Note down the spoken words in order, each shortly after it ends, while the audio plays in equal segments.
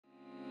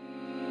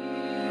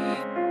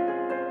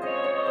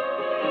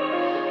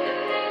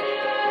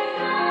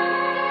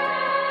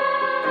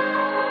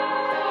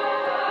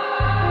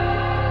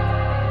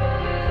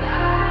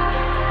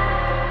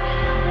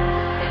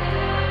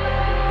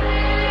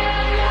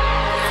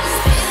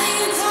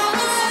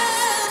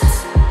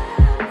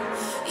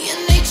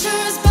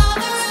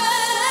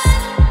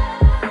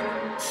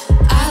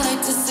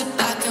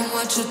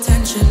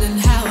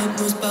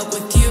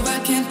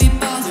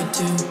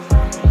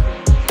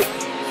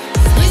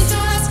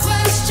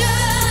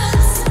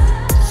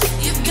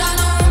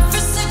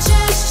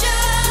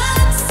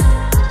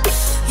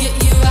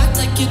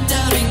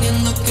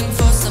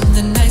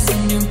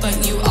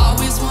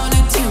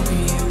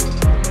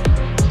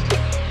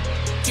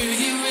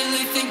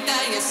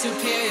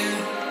superior.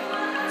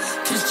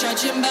 Cause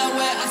judging by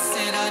where I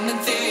sit, I'm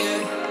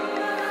inferior.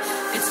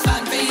 It's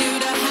fine for you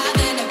to have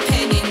an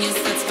opinion, yes,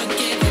 that's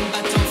forgiven,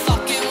 but don't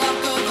fucking walk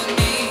over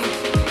me.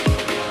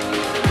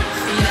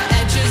 Your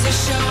edges are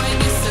showing,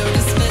 you're so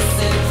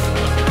dismissive.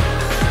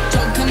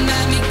 Don't come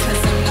at me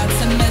cause I'm not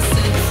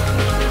submissive.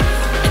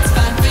 It's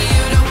fine for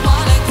you to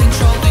wanna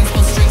control things,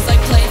 pull strings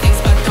like playthings,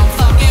 but don't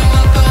fucking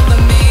walk over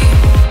me.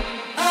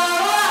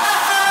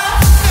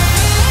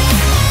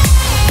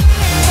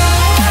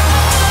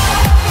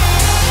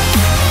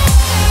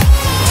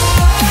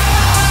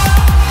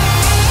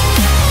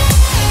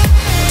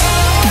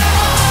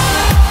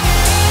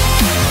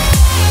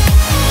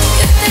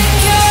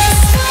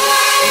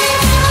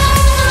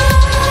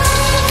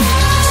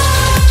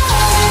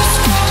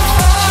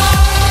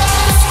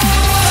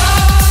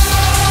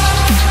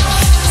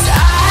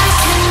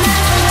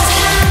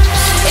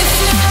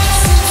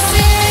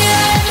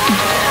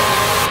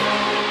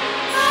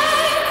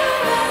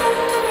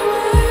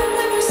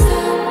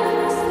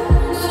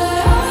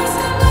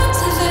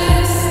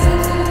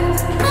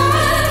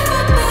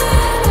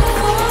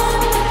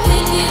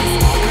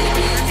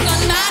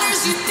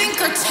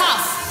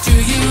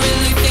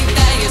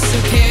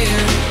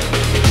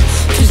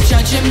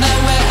 Judging by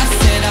where I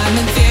sit, I'm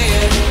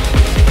inferior.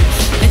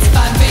 It's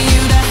fine for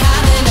you to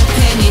have an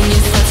opinion,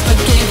 yes, that's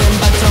forgiven,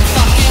 but don't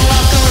fucking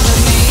walk over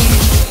me.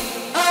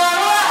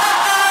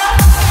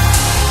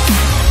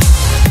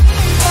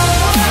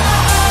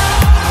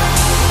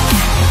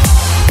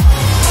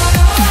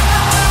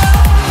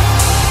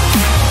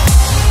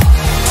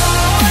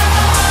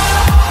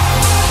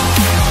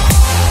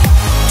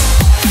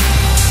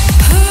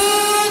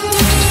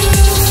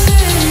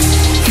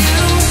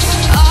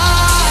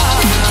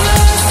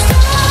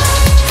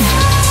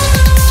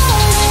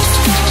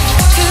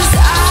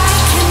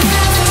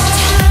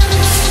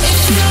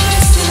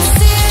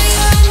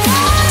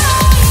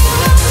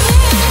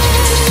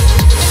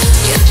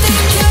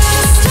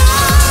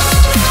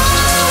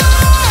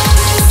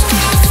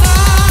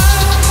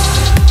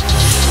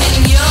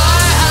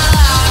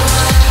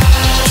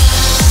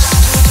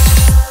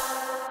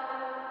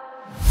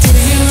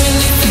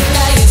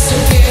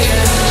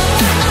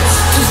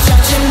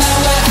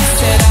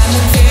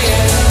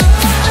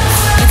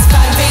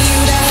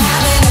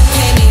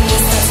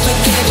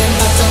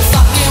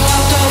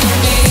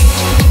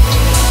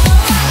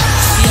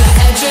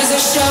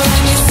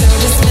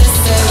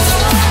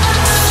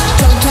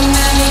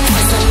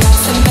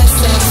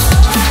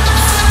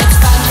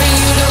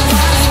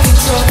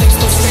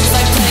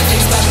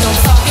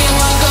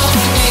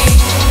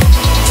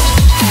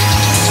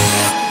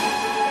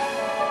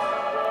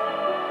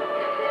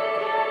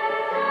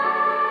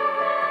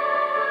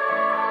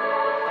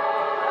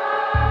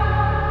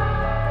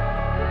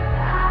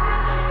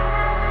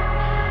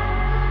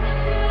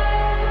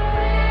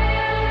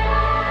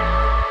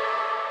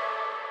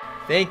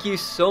 Thank you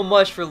so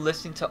much for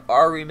listening to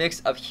our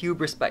remix of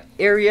Hubris by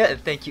AERIA,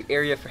 and thank you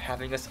AERIA for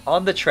having us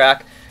on the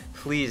track.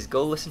 Please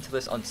go listen to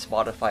this on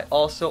Spotify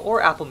also,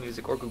 or Apple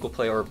Music, or Google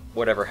Play, or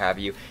whatever have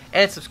you,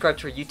 and subscribe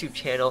to our YouTube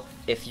channel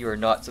if you are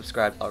not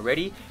subscribed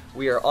already.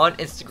 We are on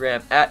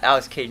Instagram at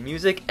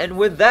AlexCadeMusic, and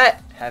with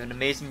that, have an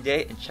amazing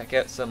day and check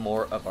out some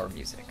more of our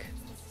music.